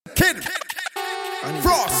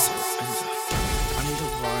Frost. I need a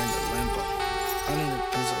bar in the Lambo. I need a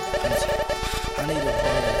pencil. I need a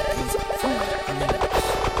bar in the pencil.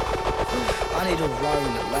 I need a bar in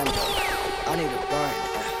the Lambo. I need a bar in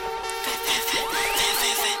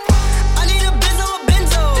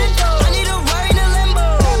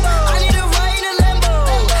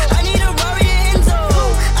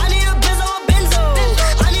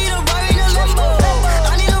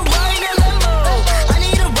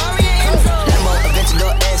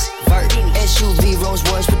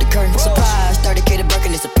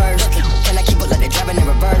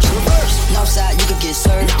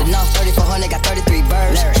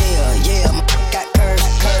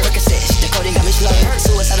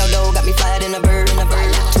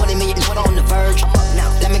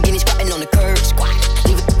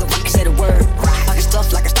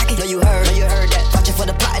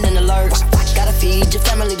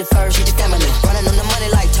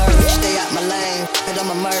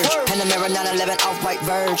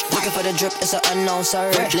the drip, it's an unknown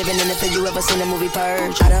surge. Living in the field, you ever seen the movie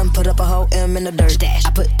Purge? I done put up a whole M in the dirt.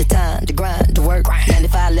 I put the time, the grind, the work.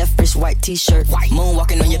 95 left wrist, white t-shirt.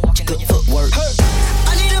 Moonwalking on your good footwork.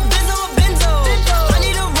 I need a Benzo, a Benzo. I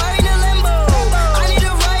need a ride in a Lambo. I need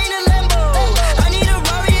a ride in a Lambo. I need a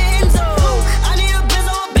ride in Enzo. I need a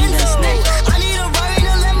Benzo, a Benzo. I need a ride in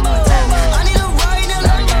a Lambo. I need a ride in a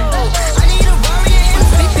Lambo. I need a ride in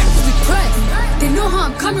Enzo. Big back to be pressed. They know how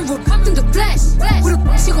I'm coming, rolled up in the flesh. With a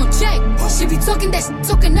she gon' check. She be talking that shit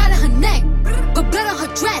talking out of her neck. Got blood on her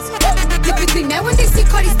dress. Typically mad when they see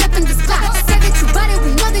Cardi step in the spot. Said that you bought it, we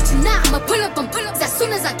know that you not. I'ma pull up on pull-ups as soon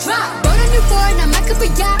as I drop. Bought a new foreign, I'm like a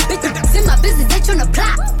yacht. Bitch, in my business, they tryna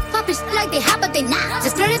plot. Poppin' shit like they hot, but they not.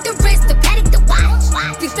 Just flooded the wrist, the paddock, the watch.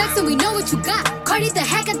 We flexin', we know what you got. Cardi the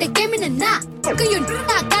hack, got the game in the knot. Fuckin' your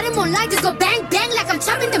I got him on live, just go bang, bang like I'm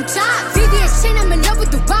chopping them chops. VVS chain, I'm in love with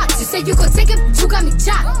the rocks. You said you gon' take it, but you got me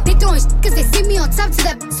chopped. They throwin' shit cause they see me on top to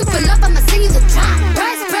that super love, I'ma send you the drop.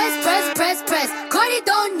 Press, press, press, press, press. Cardi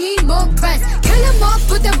don't need more press. Kill them all,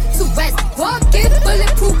 put them to rest. Walk in,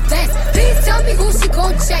 bulletproof vest. Please tell me who she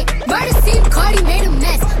gon' check. Murder scene, Cardi made a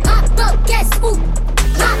mess. Pop up, guess who?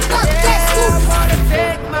 Pop up, guess who? I wanna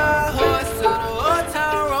take my horse to the old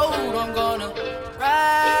town road. I'm gonna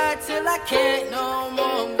ride till I can't no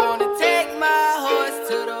more. I'm gonna take my horse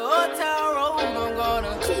to the old town road. I'm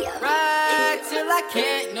gonna ride till I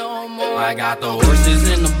can't no more. I got the horses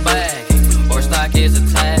in the back, horse stock is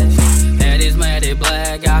attached. Head is matted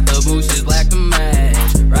black, got the bushes black to match.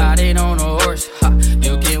 Riding on a horse, ha,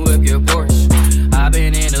 you can whip your Porsche. I've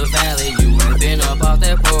been in the valley, you ain't been up off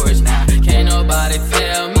that porch. Now can't nobody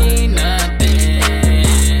tell me nothing.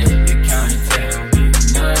 You can't tell me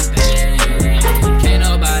nothing. Can't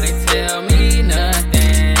nobody tell me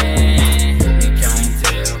nothing. You can't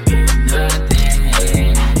tell me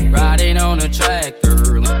nothing. Riding on a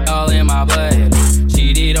tractor, all in my blood.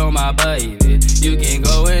 Cheated on my baby, you can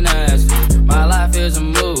go and ask her. My life is a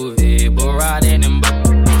movie, but riding in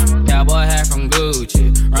cowboy hat from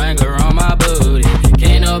Gucci, Wrangler on my booty.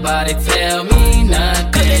 Can't nobody tell me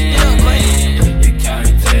nothing. You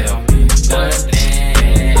can't tell me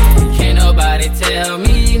nothing. Can't nobody tell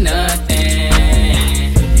me nothing.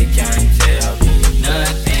 You can't tell me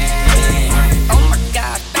nothing. Oh my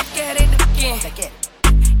God, back at it again.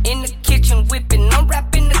 In the kitchen whipping, I'm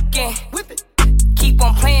rapping again. Keep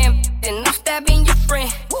on playing, then I'm stabbing your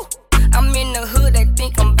friend. I'm in the hood, I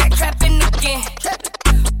think I'm back trapping again.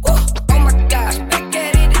 Oh my gosh, back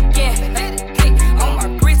at it again. Hey, on my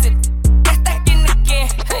grizzly, that's stacking again.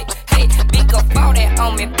 Hey, big up all that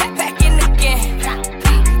on me, backpacking again.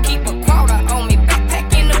 Hey, keep a quarter on me,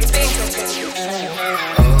 backpacking again.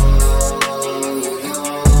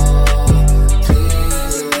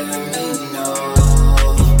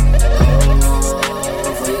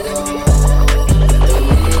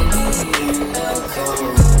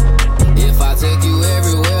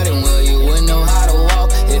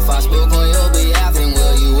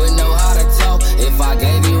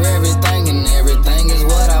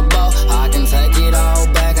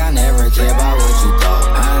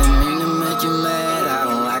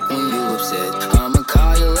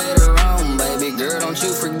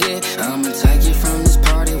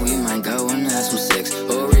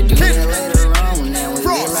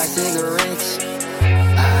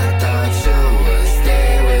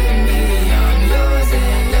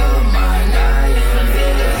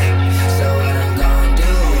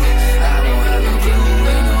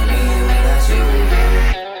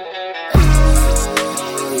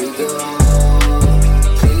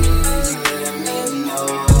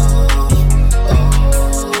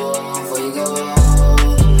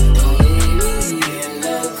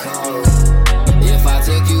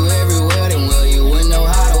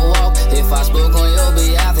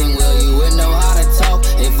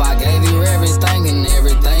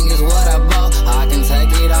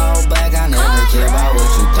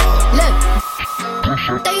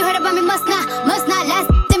 about me must not last.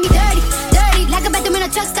 Then be dirty, dirty, like a bathroom in a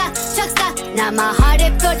truck stop. Now my heart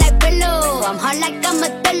it feel like pillow. I'm hard like I'm a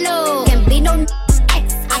pillow. Can't be no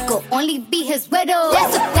ex, I could only be his widow.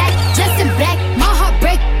 That's a fact, just in black, my heart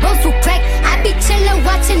break, bones will crack. I be chillin',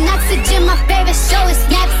 watching Oxygen, my favorite show is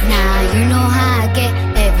Snaps. Now you know how I get,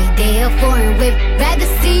 every day a foreign whip. Rather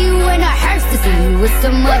see you in a hearse than see you with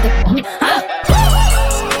some other.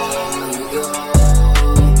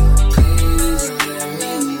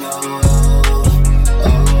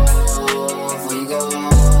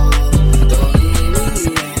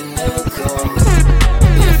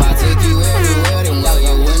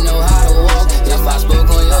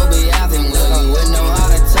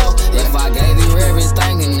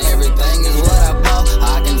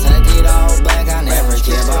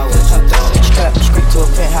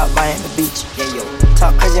 Miami Beach, yeah yo.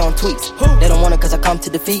 Talk crazy on tweets. They don't want it cause I come to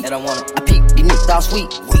defeat. They don't want it. I peep, these niggas all sweet.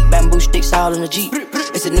 Bamboo sticks all in the Jeep.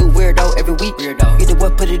 It's a new weirdo every week. Get the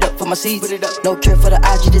what, put it up for my seeds. No cure for the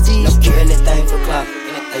IG disease. Do anything for clout.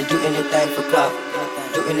 They do anything for clout.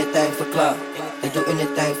 Do anything for clout. They do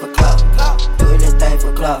anything for clout. Do anything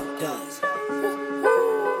for clout.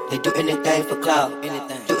 They do anything for clout.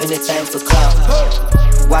 Do anything for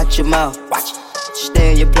clout. Watch your mouth. Watch it.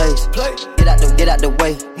 Stay in your place. Get out the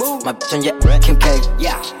way. My bitch on your Kim K.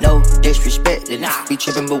 Yeah. No disrespect. Nah. Be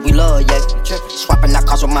trippin', but we love, yeah. Swapping out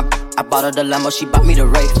cars with my I bought her the Lambo, she bought me the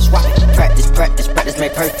Wraith. Swap. Practice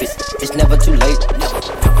make perfect. It's never too late.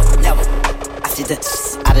 Never. I see the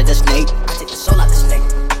out of the snake. I take the soul out the snake.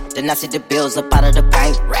 Then I see the bills up out of the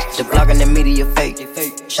bank. The blog and the media fake.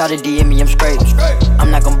 Shout it DM me, I'm straight.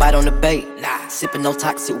 I'm not gon' bite on the bait. Sippin' no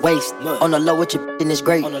toxic waste. On the low with your in it's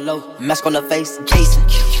great. Mask on the face, Jason.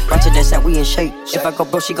 Bunch of this that we in shape. If I go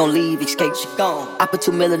broke, she gon' leave, escape. She gone. I put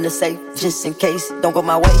 2 mil in the safe, just in case. Don't go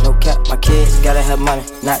my way. No cap, my kids gotta have money,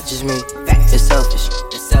 not just me. It's selfish.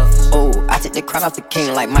 Oh, I take the crown off the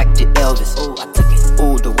king like Mike did Elvis. Oh, I took it.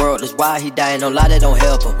 Oh, the world is wild, he dying, no lie, that don't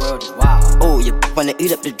help him. World is wild. Oh, you wanna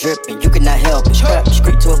eat up the drip and you cannot help it. Straight up the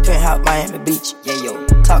street to a penthouse, Miami Beach. Yeah, yo.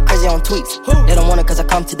 Talk crazy on tweets. They don't want it cause I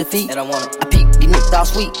come to defeat. They don't want it. I peep, these niggas all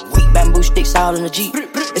sweet. Bamboo sticks all in the Jeep.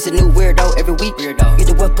 It's a new weirdo every week. Get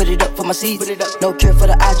the what, put it up for my seeds. No cure for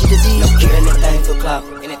the IG disease. Do anything for clout.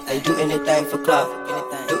 They do anything for clout.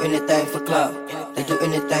 Do anything for clout. They do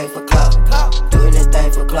anything for clout. Do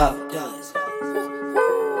anything for clout.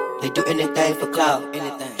 They do anything for clout.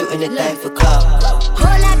 Do anything for clout.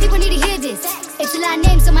 Whole lot of people need to hear this. It's a lot of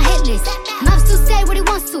names on my hit list. Mouth still say what he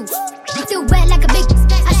wants to. Still wet like a big.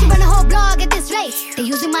 I should run a whole blog at this rate. They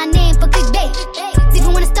using my name for clickbait.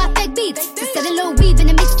 Even wanna start fake beats. Just set a little weave in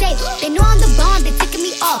the mixtape. They know I'm the bomb, they ticking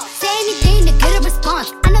me off. Say anything to get a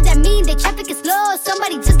response. I know that mean they traffic is slow.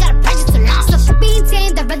 Somebody just gotta practice to launch. So for being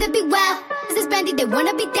tamed, I'd rather be wild. This bandit, they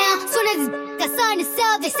wanna be down. Soon as got something to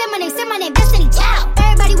sell, they say my name, Destiny Child.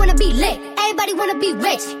 Everybody wanna be lit, everybody wanna be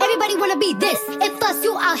rich, everybody wanna be this. If us,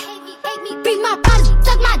 you out, hate me, bring my problems,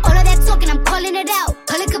 suck my. All of that talking, I'm calling it out.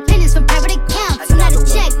 Public opinions from private accounts. You not a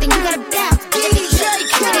check, then you gotta bounce. Give me joy,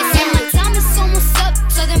 they say my time is almost up.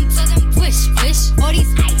 So them wish. All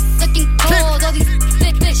these ice looking cold, all these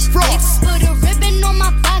fish. Put a ribbon on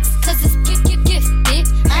my box, cause it's gifted.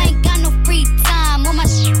 I ain't got no free time, all my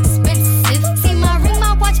shit expensive. See my ring,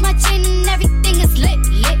 my watch, my chain, and everything is lit.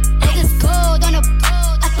 All this gold on a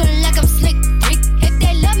pole, I feel like I'm slick Rick. If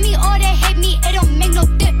they love me or they hate me, it don't make no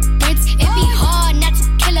difference. It be hard not to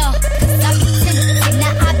kill her, cause I be tempted.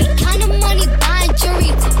 Now I be kinda money buying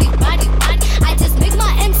jewelry to be body. I just make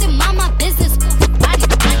my M's and mind my business. Body.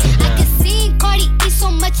 I can see Cardi eat so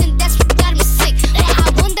much and that's what got me sick. But I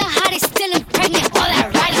wonder how they still impregnate all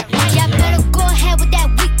that riding. Yeah, better go ahead with that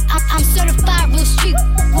week. I'm certified real street.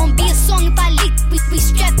 Won't be a song if I leak. We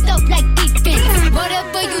strapped up like defense.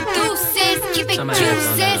 Whatever you do, sis, keep it cute,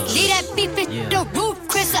 sis. Leave that beef in the roof,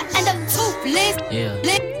 Chris. I end up toothless.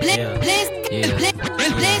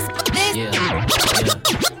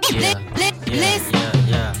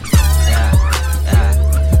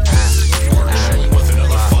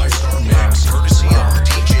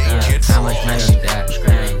 How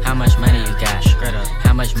much money you got?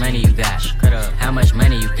 How much money you got? How much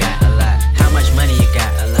money you got? A lot. How much money you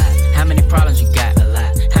got? A lot. How many problems you got? A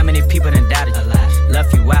lot. How many people done doubted you? A lot.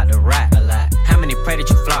 Left you out the rot? A lot. How many pray that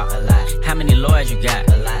you flop? A lot. How many lawyers you got?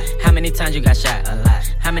 A lot. How many times you got shot? A lot.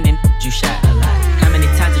 How many you shot? A lot. How many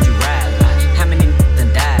times did you ride? A lot. How many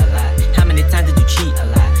done died? A lot. How many times did you cheat? A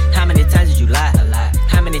lot. How many times did you lie? A lot.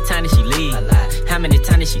 How many times did she leave? A lot. How many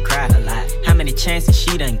times did she cry? A lot. How many chances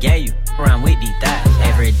she done gave you? Around with these thoughts.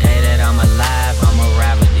 Every day that I'm alive, I'ma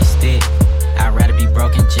ride with this stick. I I'd rather be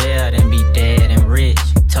broke in jail than be dead and rich.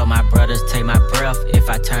 Told my brothers take my breath if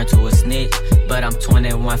I turn to a snitch. But I'm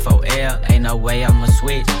 21 for L, ain't no way I'ma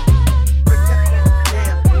switch.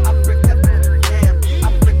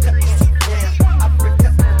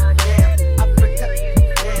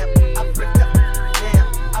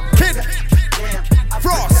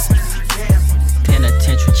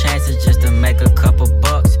 Penitentiary chances just to make a couple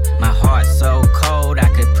bucks. My heart so cold, I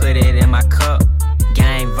could put it in my cup.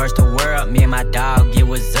 Game versus the world, me and my dog, it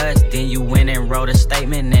was us. Then you went and wrote a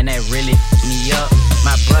statement and that really f***ed me up.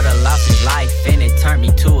 My brother lost his life and it turned me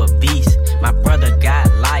to a beast. My brother got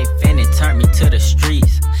life and it turned me to the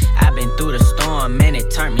streets. I've been through the storm and it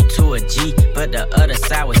turned me to a G. But the other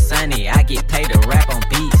side was sunny, I get paid to rap on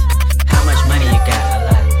beats. How much money you got? A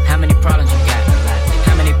lot. How many problems you got? A lot.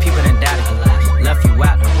 How many people done doubted you? A lot. Left you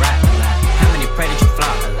out to rap? A lot. How many pray that you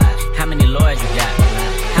flop? A lot. How many lawyers you got? A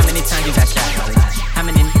lot. How many times you got shot? A lot. How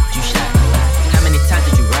many you shot? A lot. How many times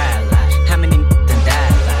did you ride? A lot. How many done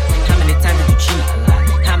died? A lot. How many times did you cheat? A lot.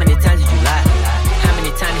 How many times did you lie? A lot. How many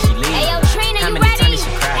times did she leave? Hey, yo, Trina, how you many ready? times did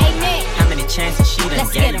she cry? Amen. How many chances she done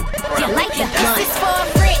Let's gave? get 'em. You like that? This is for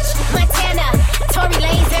Rich, Montana, Tory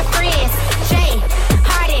Lanez and friends, Jay,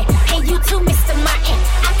 Hardy, and you too, Mr. Martin.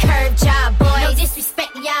 I curved y'all boys. No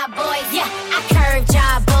disrespect to y'all boys. Yeah, I curved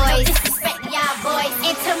y'all boys. No disrespect to y'all boys.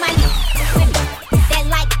 Into my that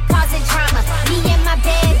like causing drama. Me and my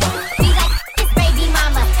bed, we like his baby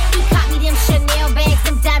mama. He caught me them Chanel bags,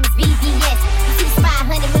 them diamonds, BBS. You see this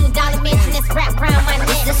 $500 million mansion that's wrapped around my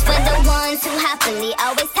neck. This is for the ones who happily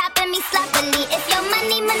always tapping me sloppily. If your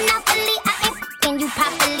money monopoly, I ain't f***ing you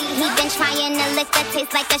properly. He been trying to lick that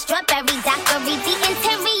taste like a strawberry daiquiri. The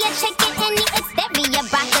interior chicken and the exterior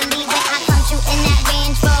broccoli. When I come you in that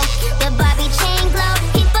Range Rover, the Barbie chain glow.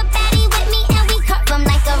 Keep a baddie with me and we cut from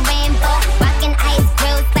like a rainbow. Rockin' ice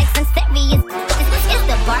grills like some serious. It's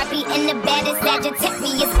the Barbie and the baddest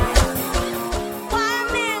Sagittarius. Why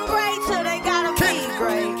men great till they gotta be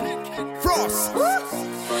great? Frost.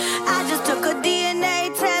 I just took a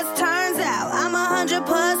DNA test, turns out I'm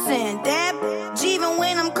 100% that bitch. Even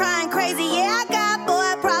when I'm crying crazy, yeah, I got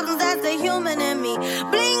boy problems, that's the human in me.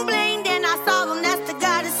 Bling bling, then I solve them, that's the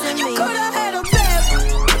goddess in me. You could've had a bad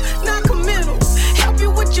not committal. Help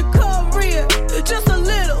you with your career, just a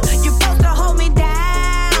little. You're supposed to hold me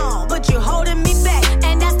down, but you're holding me back.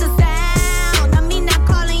 And that's the sound of me not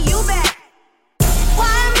calling you back.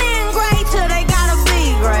 Why men great till they gotta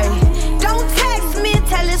be great? Don't text me,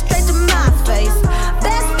 tell it straight to my face.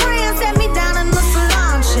 Best friend set me down in the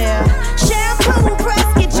salon chair. Shampoo press,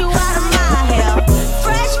 get you out of my hair.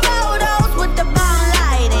 Fresh photos with the bomb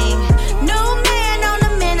lighting. New man on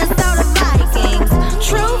the Minnesota Vikings.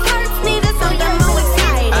 True hurts needed, so you're more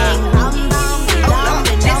exciting.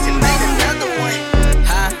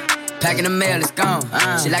 Packing the mail, it's gone.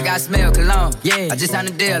 She like I smell cologne. Yeah, I just signed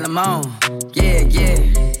a deal, I'm on. Yeah, yeah.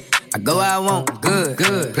 I go where I want, good,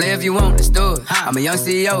 good. Play if you want, let's do it. I'm a young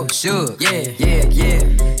CEO, sure. Yeah, yeah, yeah.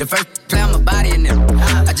 The first play on my body in them.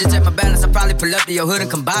 I just check my balance, I probably pull up to your hood and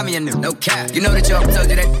come buy me in them. No cap. You know that your told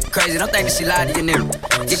you that crazy. Don't think that she lied to you,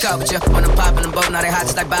 nigga. Get caught with you when I'm popping them both. Now they hot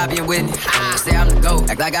just like Bobby and Whitney. Say I'm the GOAT,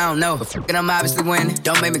 act like I don't know. But fucking I'm obviously winning.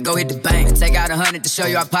 Don't make me go hit the bank and take out 100 to show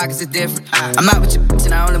you our pockets is different. I'm out with your bitch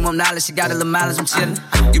and I only want knowledge. She got a little mileage, I'm chillin'.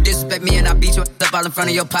 You disrespect me and I beat you up all in front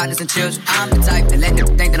of your partners and children. I'm the type that let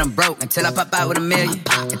them think that I'm broke until I pop out with $1 million.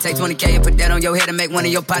 And take 20K and put that on your head and make one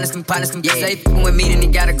of your partners come. Yeah. Say f***ing with me, then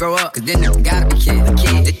you gotta grow up. Cause then there gotta be kids.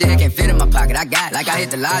 This dick can't fit in my pocket. I got it like I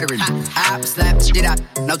hit the lottery. I slap the shit out,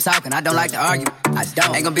 no talking. I don't like to argue. I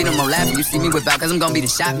don't. Ain't gonna be no more laughing. You see me whip out, cause I'm gonna be the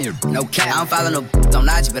shot mirror. No cap. I don't follow no on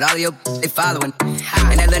IG, but all of your they following.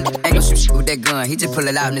 And that little ain't gon' shoot shit with that gun. He just pull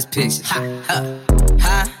it out in this picture.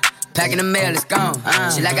 Packing the mail, it's gone.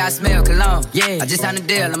 She like I smell cologne. Yeah, I just signed a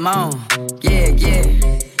deal, I'm on. Yeah,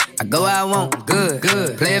 yeah. I go where I want, good,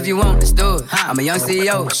 good. Play if you want, let's do it. I'm a young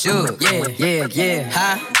CEO, sure. Yeah, yeah,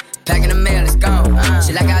 yeah. Packing the mail, it's gone.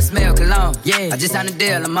 She like I smell cologne. Yeah, I just signed a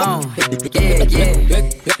deal, I'm on. Yeah, yeah.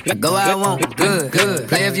 I go where I want, good, good.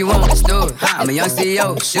 Play if you want, let's do it. I'm a young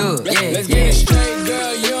CEO, sure. Yeah, let's get it straight,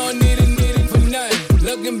 girl. You don't need it for nothing.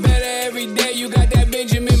 Looking better every day. You got that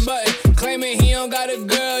Benjamin Button. Claiming he don't got a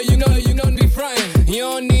girl. You don't be frontin'. You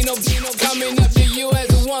don't need no coming up to you as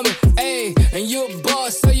a woman. Ayy, and you a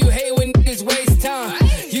boss, so you hate when niggas waste time.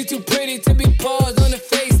 You too pretty to be paused on the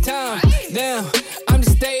FaceTime. Damn, I'm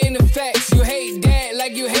just stating the facts. You hate that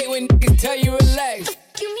like you hate when niggas tell you relax.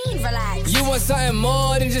 You mean relax? You want something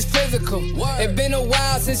more than just physical. It been a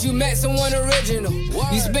while since you met someone original.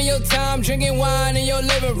 You spend your time drinking wine in your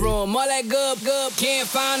living room. All that good, can't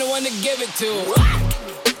find the one to give it to.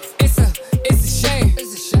 It's a shame.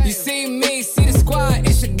 You see me, see the squad,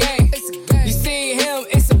 it's a game. You see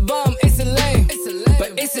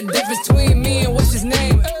the difference between me and what's his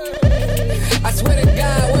name? I swear to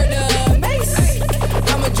God, we're the mace.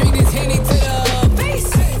 I'ma drink this Henny to the face.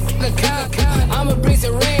 Look out, I'ma bring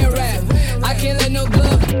some rain rap. I can't let no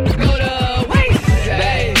glove go to waste.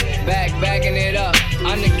 Backing it up.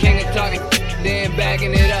 I'm the king of talking, then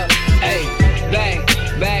backing it up. Hey,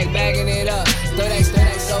 backing it up. Throw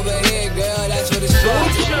that over here, girl. That's what it's for.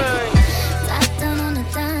 Top down on the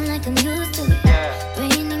dime like I'm used to it.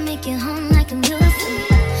 Bring it, make it home like I'm used to it.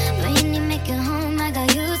 Bring it, make it home like I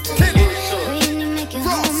used to it. Bring it, make it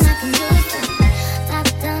home like I'm used to it. Top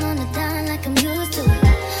down on the dime like I'm used to it.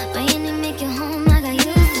 Bring it, make it home like I used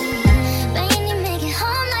to it. Bring it, make it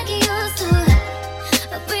home like you used to it.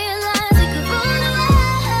 I realize we could rule the world.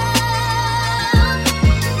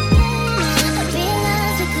 I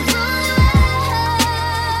realize we could rule the world.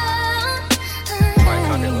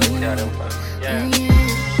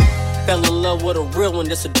 Fell in love with a real one,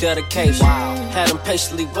 that's a dedication. Had them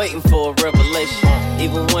patiently waiting for a revelation.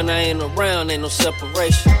 Even when I ain't around, ain't no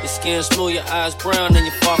separation. Your skin smooth, your eyes brown, and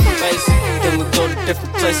you're far from basic. Then we go to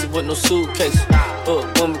different places with no suitcase.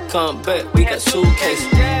 But when we come back, we got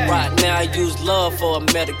suitcases. Right now, I use love for a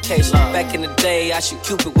medication. Back in the day, I shoot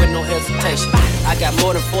Cupid with no hesitation. I got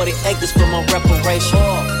more than 40 acres for my reparation.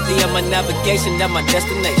 DM my navigation, that's my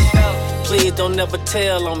destination. Please don't never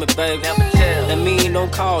tell on me, baby. That mean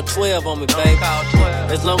don't call 12 on me, baby.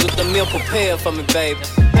 As long as the meal prepared for me, baby.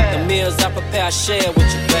 The meals I prepare, I share with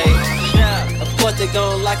you, baby. Of course they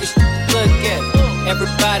gon' like it, look at me.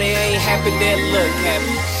 Everybody ain't happy, they look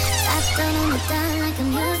happy. I done on the dime like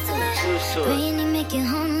I'm used to it. Bring it, make it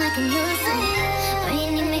home like I'm used to it.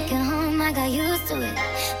 Bring it, make it home like I used to it.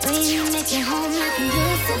 Bring it, make it home like I'm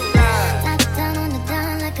used to it. I done on the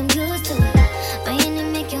dime like I'm used to it. Bring it,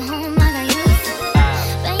 make it home like I used to it.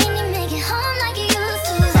 Bring it, make it home like you used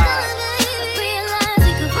to it. I realize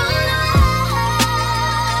we could rule the world.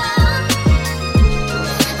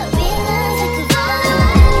 I realize we could rule the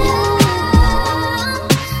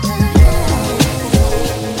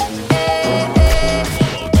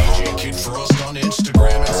Follow DJ Kid Frost on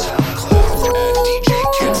Instagram and SoundCloud at DJ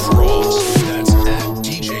Kid Frost. That's at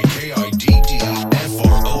DJ KIDDFROST.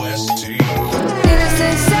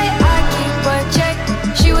 Innocent say I keep a check.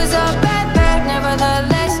 She was a bad,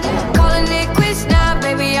 nevertheless. Calling it quits now,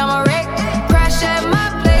 baby, I'm a wreck. Crash at my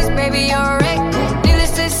place, baby, you're a wreck.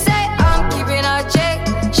 Needless to say, I'm keeping a check.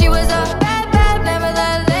 She was a bad,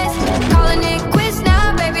 nevertheless. Calling it quits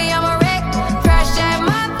now, baby, I'm a wreck. Crash at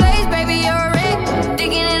my place, baby, you're a wreck.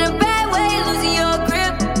 Digging in a bad way, losing your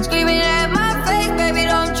grip. Screaming at my face, baby,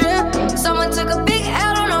 don't trip. Someone took a big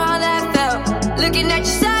L, don't know how that felt. Looking at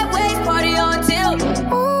you sideways, party on tilt.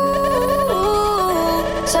 Ooh,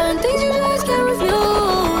 certain things you just can't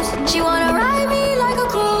refuse. She wanna ride me like a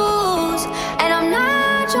cruise, and I'm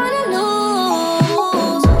not trying to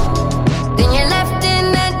lose. Then you're left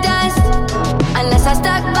in the dust, unless I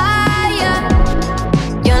stuck by ya.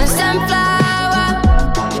 You're a sunflower.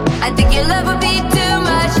 I think your love would be too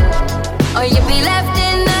much, or you'd be left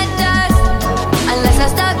in the dust, unless I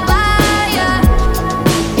stuck by ya.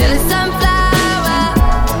 You're the sunflower.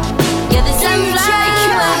 You're the sunflower.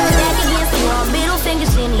 Back against the wall, middle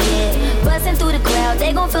fingers in the air. Busting through the crowd,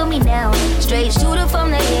 they gon' feel me now. Straight shooter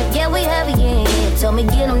from the hip, yeah, we heavy, yeah. Told me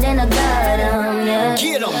get 'em, then I got 'em, yeah.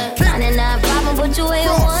 Get 'em. 99 problem, but you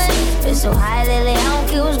ain't one. It's so high lately, I don't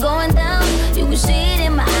care what's going down. You can see it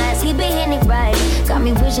in my eyes, he been hitting it right. Got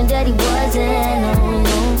me wishing that he wasn't, no, no.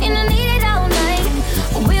 And I need it all night.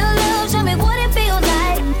 Real love, show me what it feels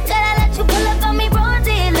like. Gotta let you pull up on me, broad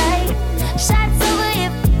daylight. Shots over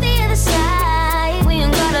here, the other side. We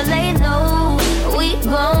ain't gotta lay low, we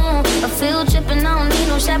grown. A field trip and I don't need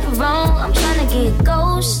no chaperone. I'm tryna get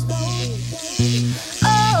ghost.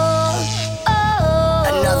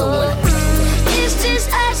 Another one. It's just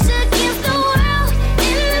us against the world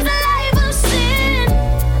in this life of sin.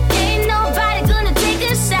 Ain't nobody gonna take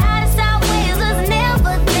us out. It's our ways, us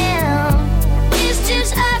never them. It's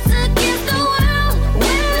just us against the world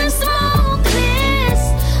when the smoke clears.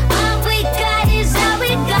 All we got is all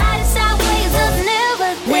we got. It's our ways, us never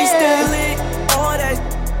them. We still lit, all that.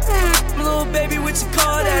 Little baby, what you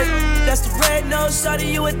call that? That's the red nose, shawty,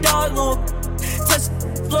 you a dog, little. Touch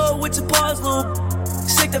the floor with your paws, little.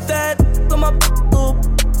 Shake the fat on my little.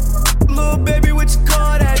 Little baby, what you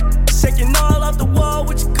call that? Shaking all off the wall,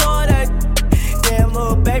 what you call that? Damn,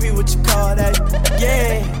 little baby, what you call that?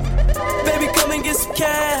 Yeah. Baby, come and get some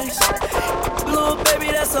cash. Little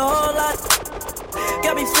baby, that's a whole lot.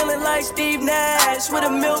 Got me feeling like Steve Nash with a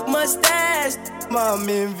milk mustache. Mom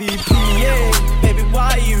MVP, yeah. Baby,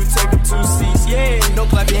 why you take up 2 seats, yeah. Don't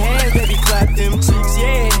clap your hands, baby, clap them cheeks,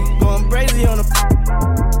 yeah. Going crazy on the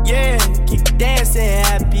Yeah, keep dancing,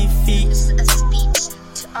 happy feet. This is a speech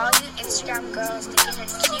to all you Instagram girls thinking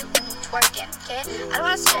it's cute when you twerking, okay? I don't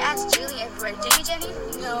want to see your ass Julie everywhere. Do you, Jenny?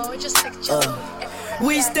 No, just like Julie.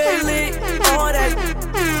 We stay lit, all that.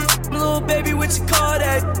 Little baby, what you call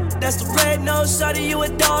that? That's the red nose, shawty, you a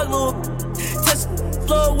dog, little. Touch the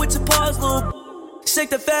floor with your paws, little. Shake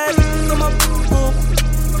the fat, come on,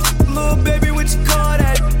 little baby, what you call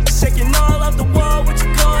that? Shaking all off the wall, what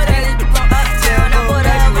you call that? Uptown, I put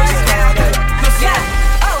up, what you call that? Yeah,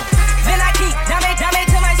 oh, then I keep dame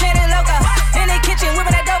to my chin and loca. In the kitchen,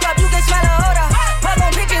 whipping that dope up, you can smell the odor. Pug on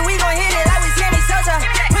pitching, we gon' hit it like we Sammy Sosa.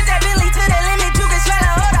 Put that Billy to the limit, you can smell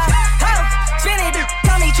the odor. Oh, spin it,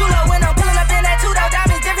 call me chulo when I'm pulling up in that two-door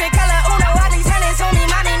diamonds, different color Uno. All these hundreds on me,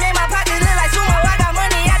 mommy made my pockets look like sumo. I got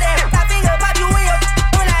money out there, I finger pop you in your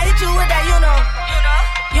when I hit you with that, you know.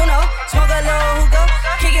 Smoke a little hookah,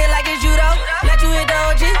 kick it like it's judo. Let you hit the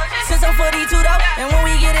OG, since I'm 42 though. And when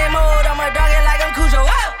we get in mode, I'ma dog it like I'm Cujo.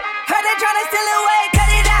 Whoa! Heard they tryna steal it away,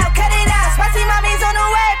 cut it out. Spicy mommy's on the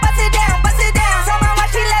way, bust it down. Tell my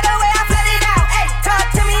watch, she let her way, I flood it out. Hey, talk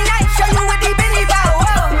to me nice, show you what they busy about.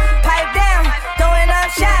 Whoa, pipe down, throwing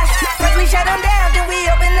up shots. First we shut them down, then we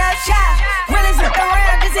open up shop. Willis look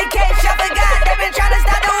around just in case y'all forgot. They been tryna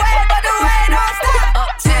stop the way, but the way don't stop.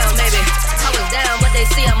 Uptown, baby, I was down, but they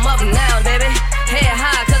see I'm up now, baby. Head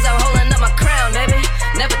high, cause I'm holding up my crown, baby.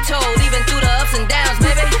 Never told, even through the ups and downs,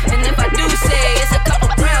 baby. And if I do say it's a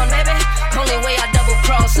couple brown, baby. Only way I double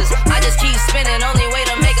crosses. I just keep spinning, only way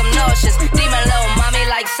to make them nauseous. Demon low, mommy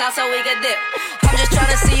like salsa, we could dip. I'm just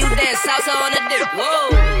tryna see you dance salsa on the dip.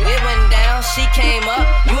 Whoa, it went down, she came up,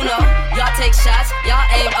 you know. Y'all take shots, y'all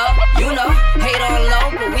aim up, you know. Hate on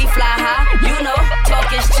low, but we fly high, you know.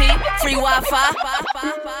 Talk is cheap, free Wi-Fi.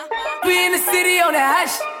 We in the city on the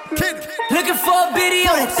hash. Looking for a biddy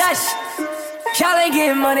on the dash. Y'all ain't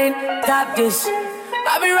getting money, stop this.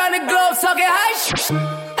 I be round the globe talking high shit.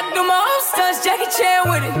 I do my own stunts, Jackie Chan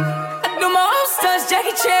with it. I do my own stunts,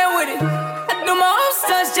 Jackie Chan with it. I do my own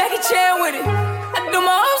stunts, Jackie Chan with it. I do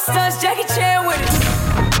my own stunts, Jackie Chan with it.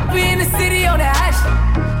 We in the city on the hash.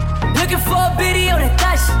 Looking for a biddy on the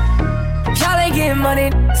dash. Y'all ain't getting money,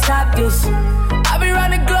 stop this. I be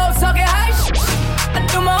round the globe talking high shit. I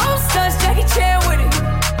do my own stunts, Jackie Chan with it.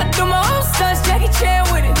 I do my own stunts, Jackie Chan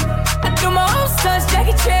with it. I do my own stunts,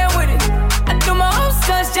 Jackie Chan with it. I do my own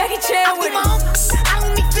stunts, Jackie Chan with it. I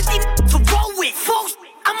don't need 50 to roll with. Folks,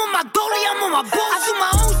 I'm on my dolly, I'm on my balls. I do my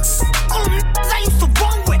own all them I used to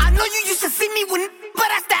roll with. I know you used to see me with, but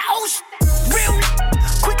that's that old shit. Real,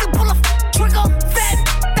 quick to pull a trigger, fat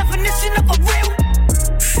definition of a real.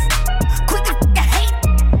 Quick to hate,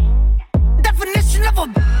 definition of a.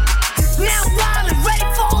 Now wildin', ready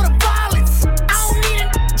for all the violence. I don't need a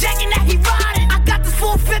jacking that he riding. I got this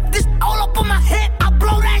 450 all up on my head. I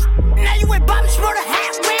blow that now you ain't Bobby Schmurder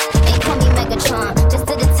hat, man. They call me Megatron, just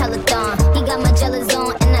did a telethon. He got my jealous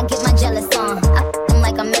on, and I get my jealous on. I him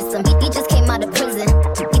like I miss him. He just came out of prison.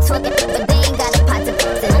 He twerking, but they ain't got a pot to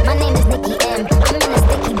piss in. My name is Nicki M. I'm in a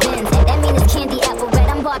sticky Benz. That mean it's candy apple red.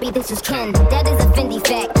 I'm Barbie, this is Ken. That is a Fendi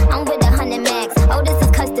fact. I'm with 100 max. Oh, this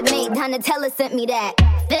is custom made. Donatella sent me that.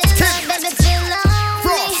 Feel up, baby, feel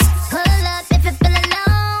lonely. Pull up if you're feeling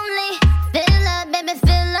lonely. Feel up, baby,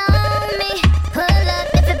 feel lonely. Pull up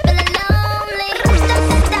if you're feeling lonely.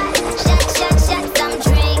 Shots, I'm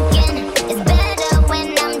drinking. It's better when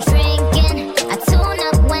I'm drinking. I tune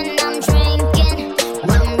up when I'm drinking.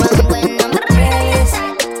 Rum when I'm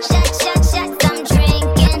drinking. Shots, I'm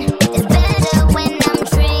drinking. It's better when I'm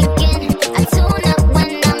drinking. I tune up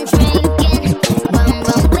when I'm drinking. Rum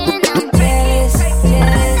when I'm drinking.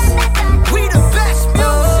 We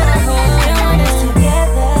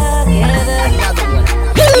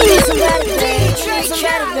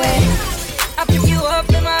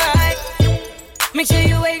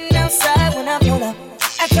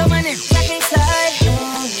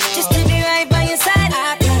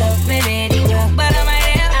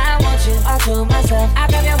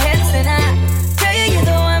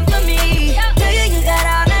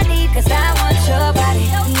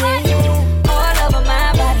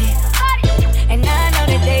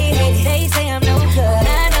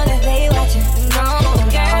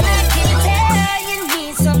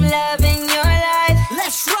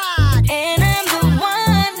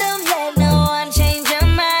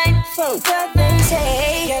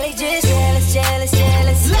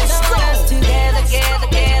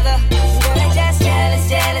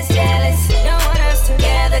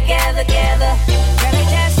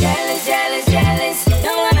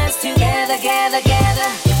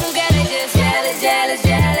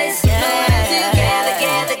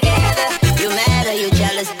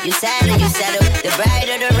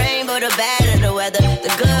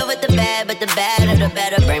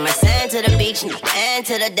beach and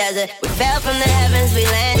to the desert. We fell from the heavens, we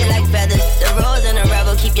landed like feathers. The rose and the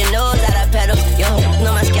rebel, keep your nose out of pedal. Yo,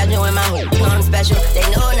 know my schedule and my hoop, know I'm special. They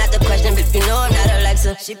know not the question, but you know I'm not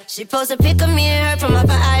Alexa. She posts a pic of me and her from off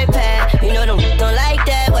her iPad. You know them don't like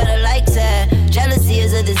that, where the likes at. Jealousy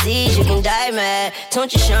is a disease, you can die mad.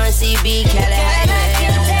 Don't you Sean CB, Cali High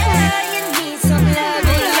man. You need some love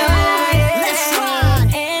in your life. Let's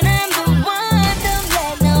run. And I'm the one, don't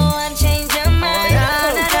let no one change your mind.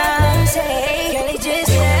 Say, girl, it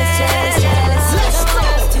just jealous. Let's go.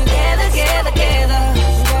 Together.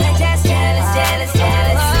 Girl, just jealous. Together.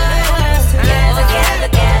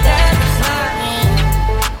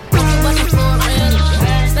 What's it for real?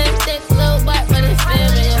 Same thick, little butt, but it's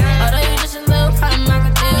serious. Although you just a little problem, I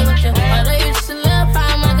can deal with you. Although you just a little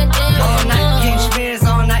problem, I can deal with you. All night getting spirits,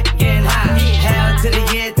 all night getting high. Hell to the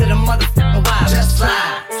year, to the motherfucking wild. Just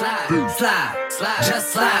slide.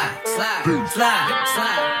 Just slide.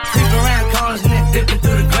 Creep around corners and then dipping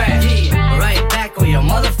through the grass. Yeah, right back on your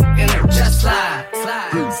motherfucking earth. Just slide.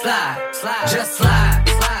 Just slide.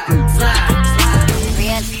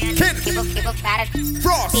 Give a fatter big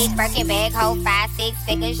Birkin bag, hold 5-6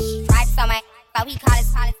 figures. Stripes on my, so he call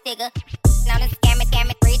his digger. Known as scam it,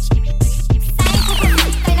 rich.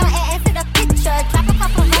 They don't add to the picture. Drop a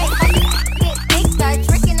couple rays, get bigger.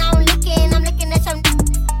 Tricking on licking, I'm looking at your.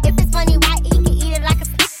 If it's funny, why he can eat it like a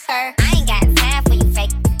sticker? I ain't got time for you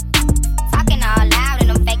fake. Talking all loud in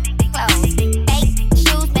them fake clothes. Fake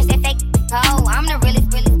shoes, bitch, they fake. Oh, I'm the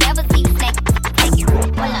realest, never see you snake.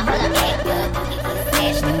 Hold on, act up,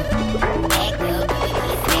 smash up. Act up,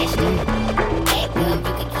 smash up. Act up,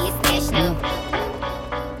 you can get smashed up.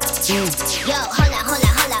 Yo, hold on,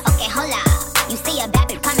 okay, hold on. You see a bad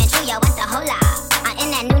bitch coming through, yo, what's the hold up? I in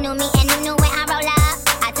that new me and new when I roll up.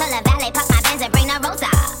 I tell a valet, pop my Benz and bring the Rosa.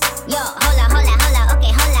 Yo, hold on,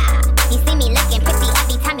 okay, hold on. He see me looking pretty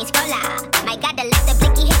every time he scroll up. My God, the let the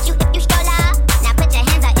blicky hit you if you stroll up. Now put your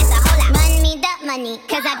hands up, it's a hold up. Run me the money,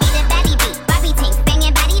 cause I be the baddie beat. Barbie tank,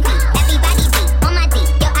 banging body beat. Everybody beat, on my D,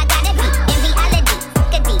 yo, I got it beat. In reality,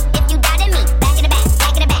 fuck a D, if you doubted me. Back in the back.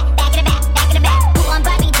 Who on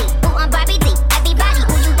Barbie D? Everybody,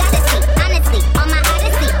 who you gotta see? Honestly, on my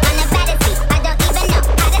odyssey, on the fantasy. I don't even know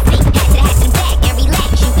how to speak. Hat to the back and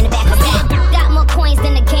relax, you in the back of that. Got more coins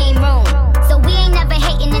than the game room, so we ain't never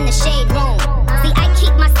hating in the shade room. See, I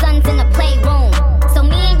keep my sons in the playroom, so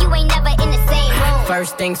me and you ain't never in the same room.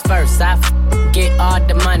 First things first, I get all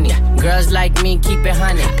the money. Girls like me, keep it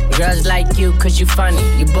honey. Girls like you, cause you funny.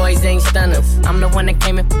 You boys ain't stunners. I'm the one that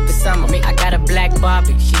came in the summer. I got a black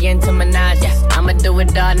Barbie, she into Minaj. I'ma do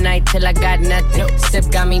it all night till I got nothing. Sip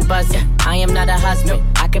got me buzzing. I am not a husband.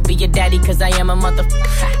 I could be your daddy, cause I am a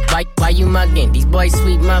motherfucker. Why you mugging? These boys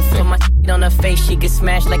sweet muffin. Put my on her face, she get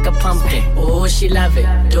smashed like a pumpkin. Ooh, she love it.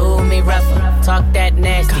 Do me rougher. Talk that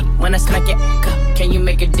nasty. When I smack it, can you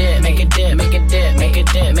make a dip? Make a dip. Here,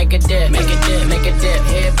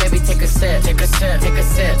 baby, take a sip. Lick a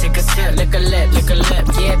lip.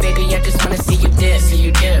 Yeah, baby, I just wanna see you dip.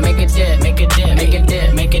 Make a dip.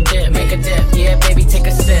 Yeah, baby, take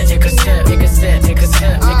a sip.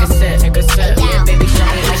 Yeah, baby, show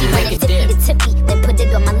me how you make a dip. Tippy, then put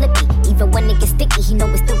it on my lippy. Even when it gets sticky, he know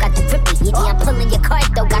we still got the grippy. Yeah, I'm pulling your card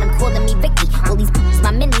though, got him calling me Vicky. All these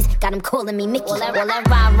my minis, got him calling me Mickey. Well, that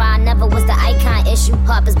rah-rah never was the icon issue.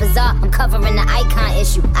 Harper's Bazaar, I'm covering the icon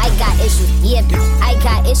issue. I got issues, yeah, I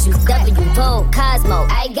got issues. W, Vogue, Cosmo,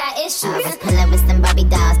 I got issues. I was pulling with some Barbie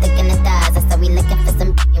dolls, sticking the stars. I said we looking for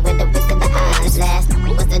some with a whisk in the eyes. Last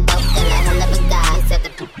night was a dope, then I hell of a guy. Said the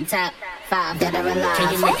top 5 that are alive.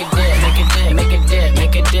 Can you make a dip?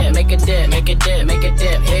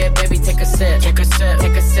 Here, baby, take a sip. Lick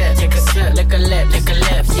a lip.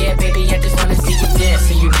 Yeah, baby, I just wanna see you dip.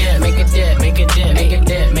 Make a dip.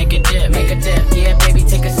 Yeah, baby,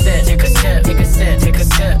 take a sip.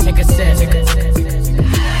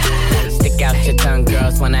 Stick out your tongue,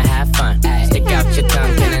 girls wanna have fun. Stick out your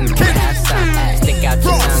tongue, can have some. Stick out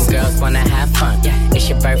your tongue, girls wanna have fun. It's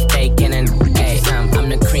your birthday, can hey, I'm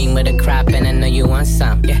the cream with a crop, and I know you want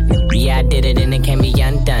some. Yeah, I did it and it can't be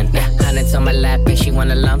undone. Hundreds on my lap and she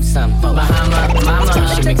wanna lump sum. Bahama,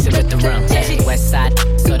 mama, she mix it with the rum. West side,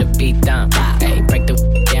 so the beat dump. Hey, break the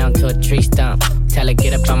down to a tree stump. Tell her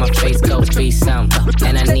get up on my face, go be some.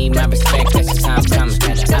 And I need my respect, that's the time coming.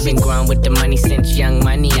 I've been growing with the money since young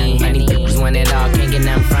money. Money dudes want it all, can't get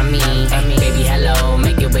none from me. Baby, hello,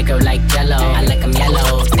 make it wiggle like jello. I like them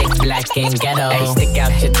yellow, thick, black, and ghetto. Hey, stick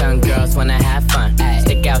out your tongue, girls wanna have fun.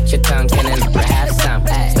 Stick out your tongue, can I have some?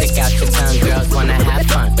 Stick out your tongue, girls wanna have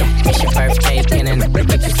fun. It's your birthday, can I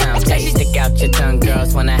get you some? Hey, stick out your tongue,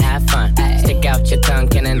 girls wanna have fun. Stick out your tongue,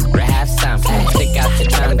 can I have some? Stick out your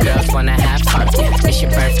tongue, girls wanna have fun. It's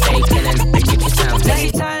your birthday, can I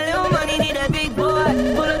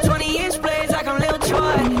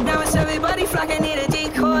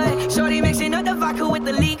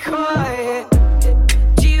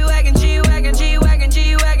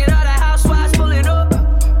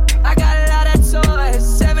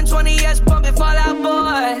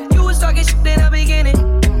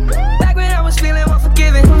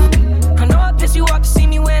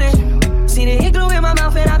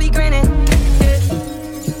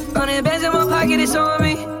it's on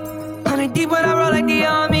me. 100 deep when I roll like the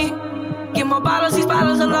army. Get more bottles, these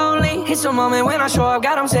bottles are lonely. It's a moment when I show up,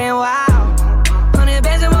 God, I'm saying wow. 100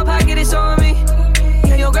 bands in my pocket, it's on me.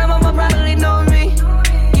 Yeah, your grandmama probably know me.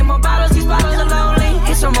 Get more bottles, these bottles are lonely.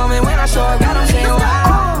 It's a moment when I show up, God, I'm saying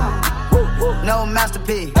wow. No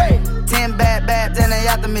masterpiece. 10 bad babs and they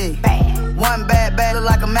after me. One bad look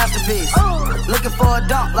like a masterpiece. Looking for a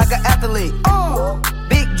dunk like an athlete.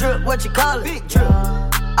 Big drip, what you call it? Big drip.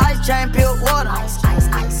 Ice chain, pure water.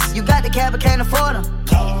 Ice. You got the cab, but can't afford them.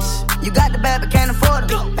 Cash. You got the bad, but can't afford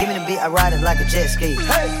them. Give me the beat, I ride it like a jet ski.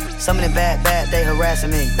 Some of the bad, they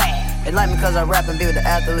harassing me. They like me cause I rap and be with the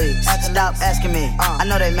athletes. Stop asking me, I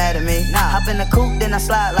know they mad at me. Hop in the coupe, then I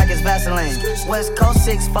slide like it's Vaseline. West Coast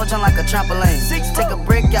 6, poach on like a trampoline. Take a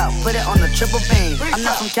brick out, put it on the triple beam. I'm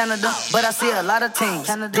not from Canada, but I see a lot of teams.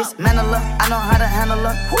 Dismantle her, I know how to handle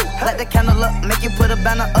her. Light the candle up, make you put a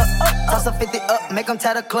banner up. Toss a 50 up, make them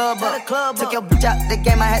tie the club up. Took your bitch out the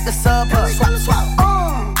game, I had to sub her.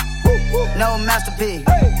 No masterpiece.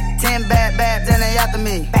 10 bad babs and they after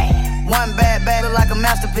me. One bad look like a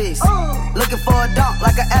masterpiece. Looking for a dunk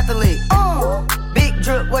like an athlete. Big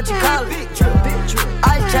drip, what you call it?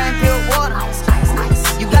 Ice chain, pure water.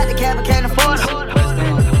 You got the cab, but can't afford it.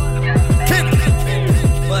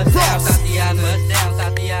 Bust down, Tatiana. Bust down,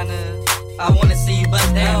 Tatiana. I wanna see you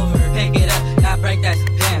bust down. Pick it up, now break that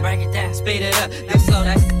shit down. Break it down, speed it up, now slow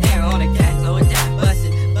that shit down on the gas. Slow it down, bust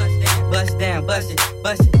it, bust down, bust it,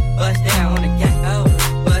 bust it, bust down on the gas.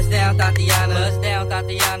 Bust down, Tatiana. Bust down,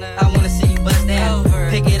 Tatiana. I wanna see you bust down.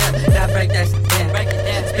 Pick it up, now break that shit down. Break it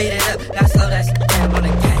down, speed it up, now slow that shit down on the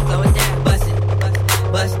gas. Slow it down, bust it,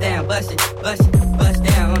 bust down, bust it, bust it, bust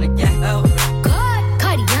down on the gas.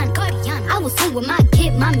 Cardiana, I was home with my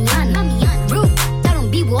kid, Mamiana. Rude, I don't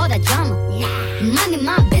be with all that drama. Money,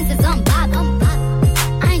 my business, I'm bothered.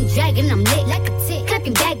 I ain't dragging, I'm lit like a tick.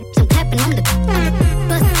 Clapping back, I'm clapping on the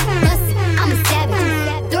bust it, I'm a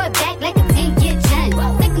savage. Throw it back like a 10-year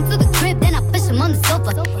challenge. Take him to the crib, then I push him on the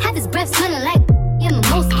sofa. Have his breath smelling like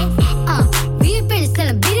mimosa. We ain't finished, tell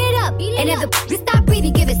him beat it up. And if the we stop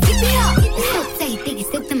breathing, give it skip it up. Still say he think he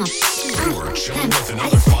slipped in my You're chilling with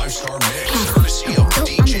another 5-star mix courtesy of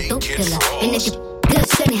DJ Kid Frost. And if you good,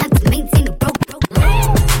 shouldn't have to maintain the broke.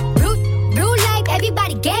 Real life,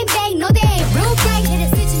 everybody gang bang, no they ain't real right.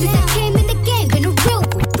 Since I came in the game, been a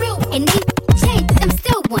real. And they changed, I'm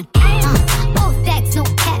still one. All facts, no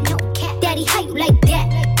cap. Daddy, how you like that?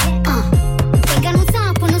 Ain't got no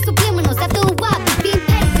time for no subliminals. After a while, being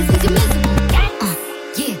petty, this was your miserable.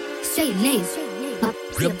 Yeah, straight lanes.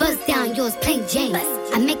 Your buzz down, yours plain Jane.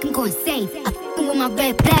 I make him go insane. I f***ing with my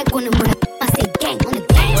red flag on him when I say gang on the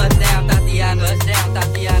gang. Bust down, Tatiana. Bust down,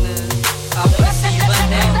 Tatiana. I wanna see you bust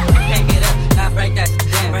down. Pick it up, now break that shit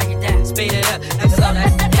down. Break it down, speed it up, and slow that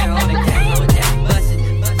shit down on the gas. Slow it down, bust it,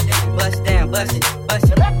 bust down, bust it, bust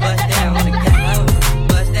it, bust down on the gas.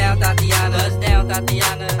 Bust down, Tatiana. Bust down,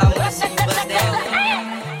 Tatiana. I wanna see you bust down.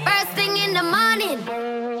 First thing in the morning,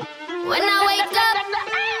 when I wake up,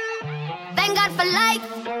 thank God for life.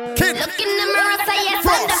 Look in the mirror, say yes,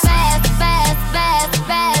 I'm the best.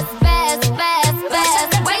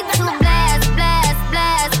 Way too blessed.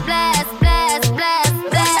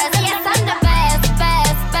 Yes, I'm the best.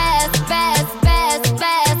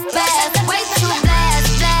 Way too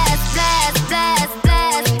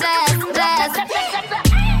blessed.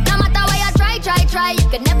 No matter where you try, you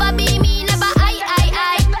could never be me, never I.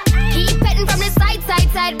 Keep petting from the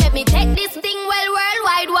side, let me take this thing well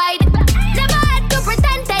worldwide. Never had to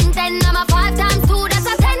pretend, I'm a 5 times 2, that's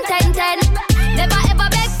a 10. Never ever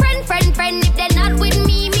beg friend, if they're not with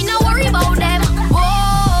me no worry about them.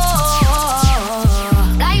 Whoa,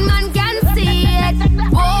 blind man can see it.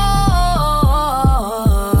 Whoa,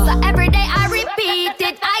 so every day I repeat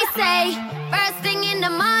it, I say, first thing in the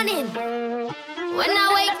morning, when I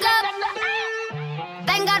wake up,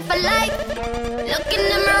 thank God for life. Look in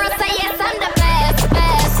the mirror, say yes, I'm the best.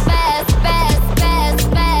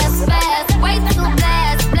 Way too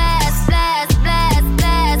blessed.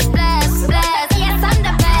 Yes, I'm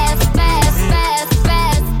the best.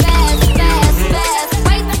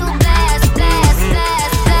 Way too blessed.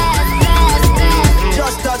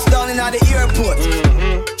 Just touched down in the airport.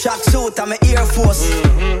 Track suit, I'm an Air Force.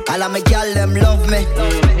 All of my gal, them love me.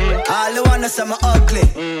 All the wanna say me ugly.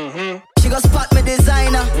 She gon' spot me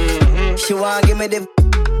designer. She wanna give me the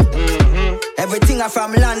everything I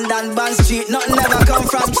from London, Bond Street. Nothing ever come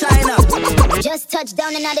from China. Just touched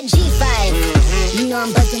down and out of G5. You know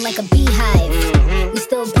I'm buzzing like a beehive. We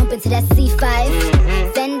still bumping to that C5.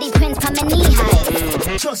 Fendi prints from my knee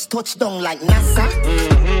high. Just touched down like NASA.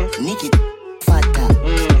 Nikki Fata.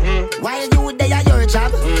 While you there at your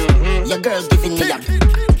job, your girl giving me a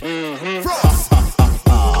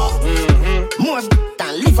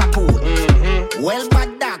Well,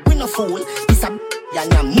 bad dog, we no fool. This a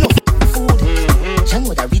and I'm no food. John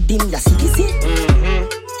would I redeem ya see see.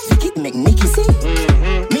 Vicky make Nicky see.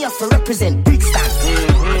 Me have to represent big stand.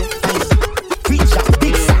 Preach up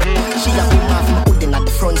big stand. She a be off my hoodin at the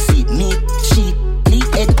front seat. Me, she, lead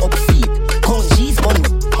head up feet. Come G's on,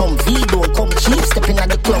 come V, don't come cheap. Stepping at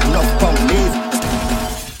the club, no come live.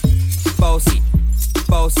 Bossy,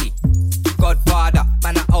 bossy, Godfather,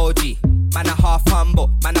 man a OG, man a half humble,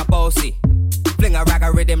 man a bossy. Fling a rag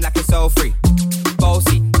a rhythm like it's so free.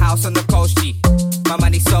 Bossy, house on the coast G. My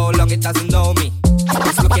money so long it doesn't know me.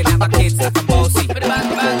 It's looking at my kids like I'm bossy. Hey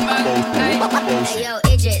yo,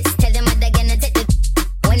 Idris, tell them what they're gonna take the.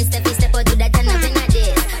 When step out, do that and nothing I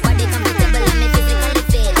did. Body comfortable and me physically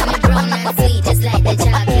fit. I'm brown and sweet, just like the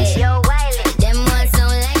chocolate. Yo, Wiley, them all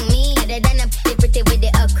sound like me. Other than a pretty with the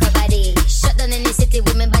okra body. Shut down in the city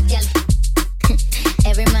with me bad girl.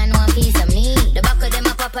 Every man want piece of me. The back of them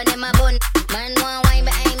a pop and them a bun. Man want wine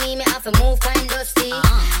behind me, me have to move fine dusty.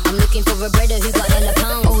 I'm looking for a brother who got all the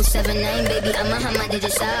pound. 079, baby, I'm a hammer, did you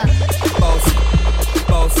stop? Bossy,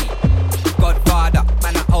 bossy, Godfather,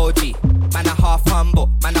 man a OG, man a half humble,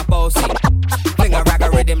 man a bossy. Fling a rag a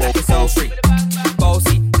rhythm like it's so free.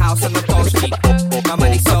 Bossy, house on the coast G. My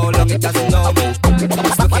money so long it doesn't know me.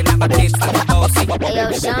 It's looking at my kids like I'm bossy. Hey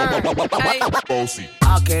yo, Sean. Bossy.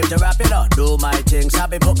 I came to rap it up, do my thing.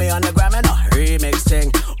 Sabi put me on the gram and a remix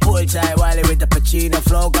thing. Pull tight Wiley with the Pacino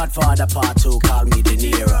flow. Godfather part 2, call me De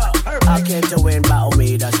Niro. I came to win, battle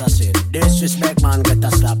me, that's a sin. Disrespect, man, get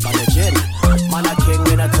a slap on the chin. Man a king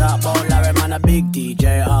in a top, oh Larry, man a big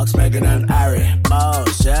DJ, Ox, Megan and Harry.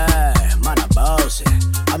 Boss, yeah, man a bossy.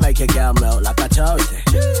 I make your girl melt like a toasty.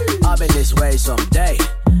 I'll be this way someday,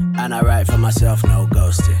 and I write for myself, no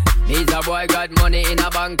ghosting. Needs a boy got money in a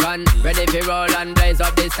bank on. Ready for roll and blaze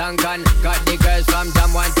up this tank on. Got the girls from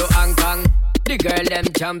Taiwan to Hong Kong. The girl them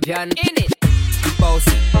champion in it.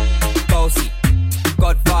 Bossy, bossy,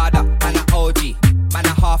 Godfather, man a OG, man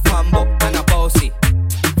a half humble, man a bossy.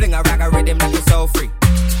 Fling a rag a rhythm like it's so free.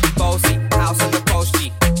 Bossy, house on the coast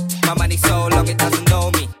G. My money so long it doesn't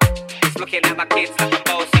know me. It's looking at my kids like I'm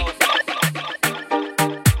bossy.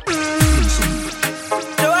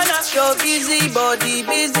 Joanna, your busy body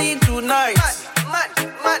busy tonight.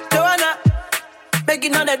 Joanna,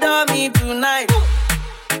 making on the dummy tonight.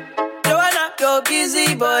 Joanna, your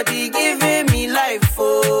busy body giving me life,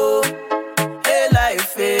 oh, hey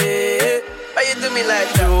life, hey. Why you do me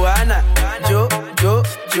like Joanna,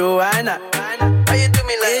 Joanna? Why you do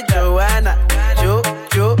me like Joanna,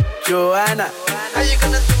 Joanna? How you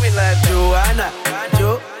gonna do me like Joanna,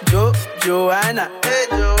 Joanna? Hey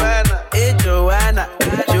Joanna,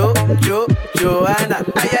 Joanna?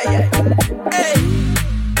 Ay ay ay. Hey,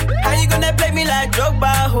 how you gonna play me like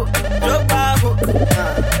Drogba, ho?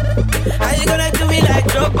 How you gonna do me like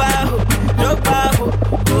Drogba, ho?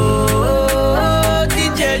 Oh,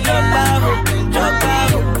 DJ Drogba, ho.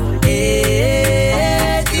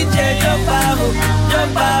 Hey, DJ Drogba, ho.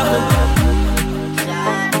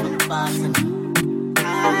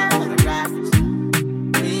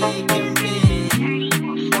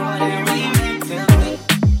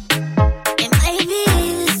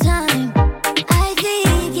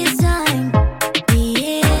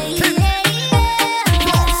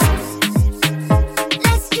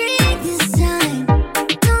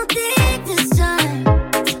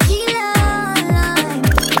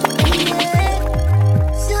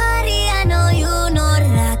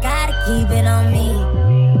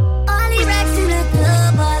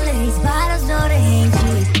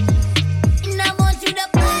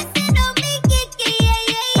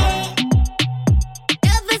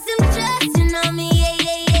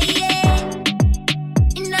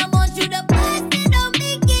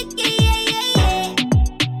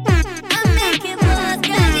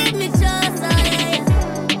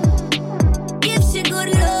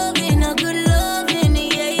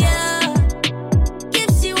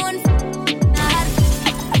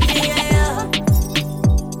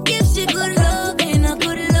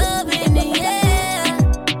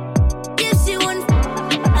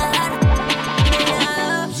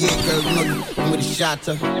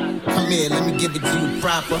 Come here, let me give it to you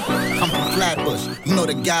proper. I'm from Flatbush, you know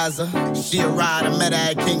the Gaza. She a ride, I met her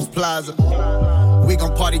at King's Plaza. We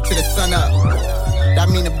gon' party till the sun up. That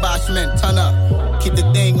mean the Bosch men turn up. Keep the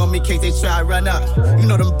thing on me in case they try to run up. You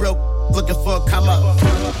know them broke looking for a come up.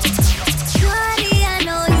 Shorty, I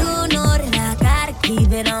know you know that I gotta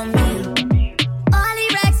keep it on me. All the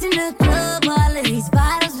racks in the club, all of these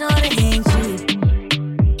bottles, know they ain't cheap.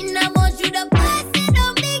 And I want you to bust it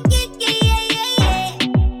on me, yeah.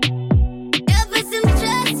 Yeah, put some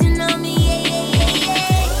trust in on me,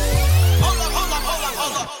 yeah. Hold up.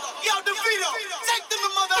 Yo, DeVito.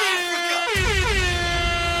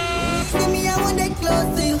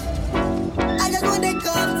 close to you. I just want to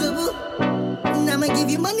comfortable. And I'ma give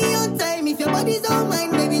you money on time. If your body's don't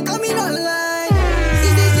mind, baby, come in online. She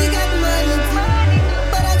said she got money too,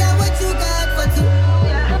 but I got what you got for two.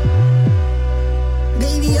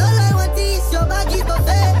 Baby, all I want is your body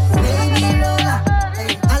buffet. Baby, roller.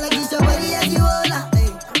 I like this your body and you roller.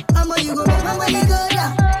 I'ma you go back, I'ma you go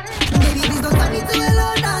down. Baby, please don't turn me to a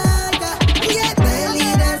loner. Yeah, belly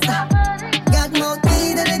dancer. Got more key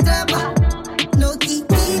than a trapper. No key,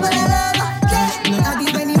 but I love her. Yeah, I be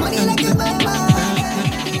spending money like a mama.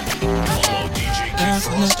 Follow DJ Kid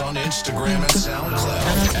Frost on Instagram and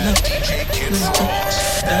SoundCloud at DJ Kid Frost.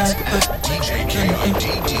 That's at DJ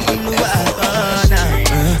KIDD.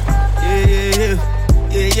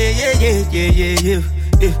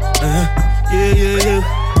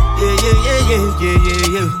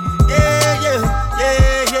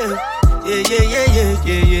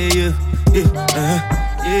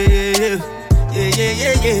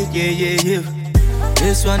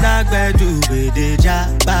 This one I gotta do with the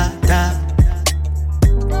jabata.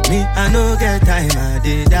 Me, I no get time, I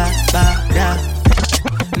did that, bada.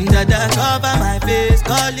 Dada cover my face,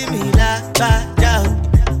 calling me like bada.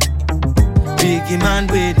 Biggie man,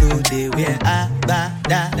 we know they wear a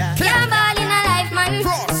bada. Can't ball in a life, man.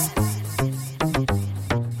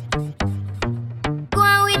 Go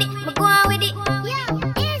on with it, but go on with it. Yeah,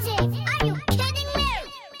 easy. Are you kidding me?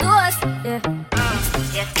 Ghost, yeah.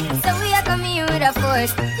 So we are coming in with a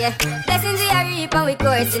force, yeah. Blessings we are reap and we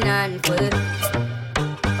coursing on full.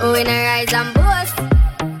 Oh, we not rise and boast.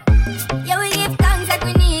 Yeah, we give thanks that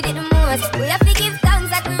we need it the most. We have to give thanks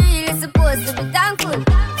that we really supposed to be thankful.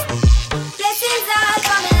 Blessings all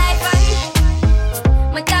for my life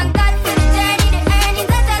and my thank God for the journey, the earnings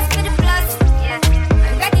are just for the plus. Yeah,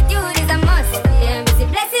 and gratitude is a must. Yeah, we see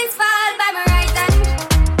blessings fall by my right hand.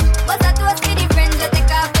 But I toast to the friends that take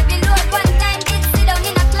off every load. One time kids sit down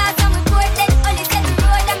in a class and we board. Then only set the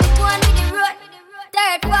road and we go on with the road.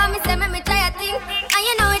 Third form, me say me try a thing. And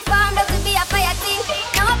you know it formed up to be a fire thing.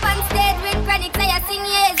 Now up on stage with chronic say I sing.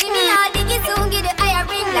 Yeah, see me now dig it soon, get the higher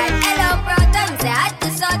ring. Like hello brother, me say I had to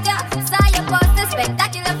sort ya. Saw your poster,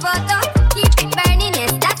 spectacular photo. Keep it burning,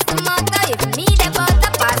 yes, that's the motto. If me the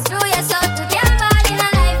butter pass through your soul to get ball in a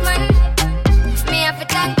life, man. Me have to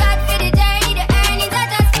thank God for the journey, the earnings are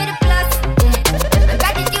just for the plus. And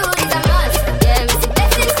gratitude is a must. Yeah, me see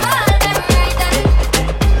blessings fall by my right hand.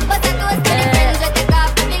 But I toast to the friends that take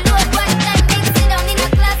off every load. One time kids sit down in a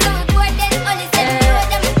class and we board. Then only set the road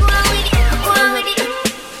and we go on with it, go on with it.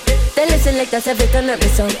 They listen like that's every turn up the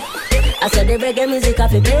song. I saw the reggae music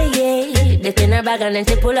off the play, yeah. They in her bag and then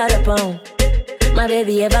she pull out a pound. My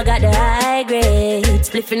baby ever got the high grade.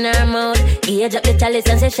 Spliff in her mouth. Age up the chalice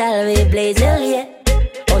and say shall we blaze, hell yeah.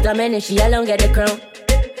 Out of many she alone get the crown.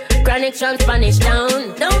 Chronic from Spanish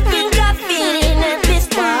Town. Don't think I'm feeling at this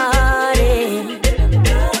party.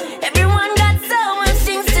 Everyone got so much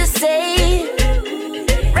things to say.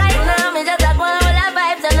 Right now me just like one of the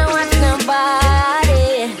vibes and I want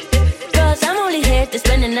nobody. Cause I'm only here to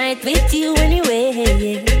spend the night with you anyway.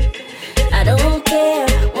 I don't care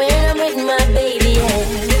when I'm with my baby,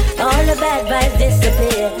 yeah. All the bad vibes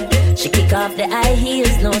disappear. She kick off the high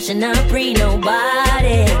heels, no she not free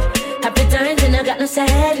nobody. Happy times and I got no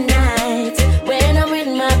sad nights when I'm with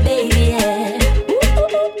my baby, yeah.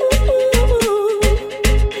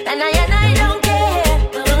 And I don't care,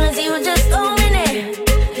 as long as you just own it.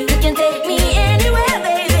 You can take me anywhere,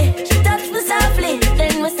 baby. She touch me softly,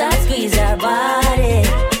 then we start squeeze our body.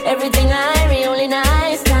 Everything I read, only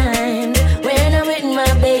nice time when I'm with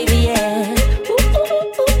my baby, yeah.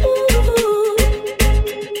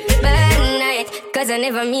 Bad night, cause I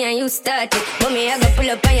never me and you started. But me I go pull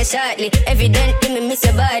up on you shortly. Evidently me miss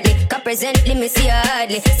your body. Cause presently me see you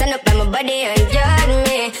hardly. Stand up by my body and guard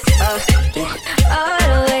me. Oh, yeah,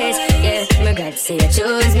 always. Yeah, my God say you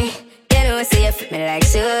choose me. You know say you fit me like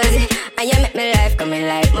Susie. And you make me life coming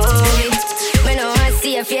like movie. Me no want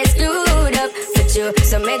see your face screwed up with you.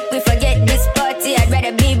 So make me forget this party. I'd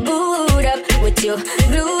rather be booed up with you.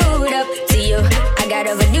 Glued up to you. I got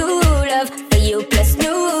overdue love for you plus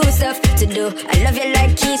new stuff to do. I love you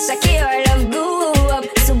like Keisha K or I love Goo up.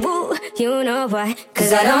 So boo, you know why?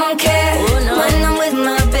 Cause I don't care when I'm with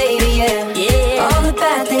my baby, yeah. All the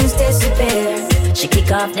bad things disappear. She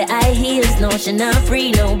kick off the high heels, no she not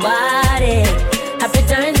free nobody. Happy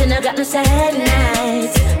times and I got no sad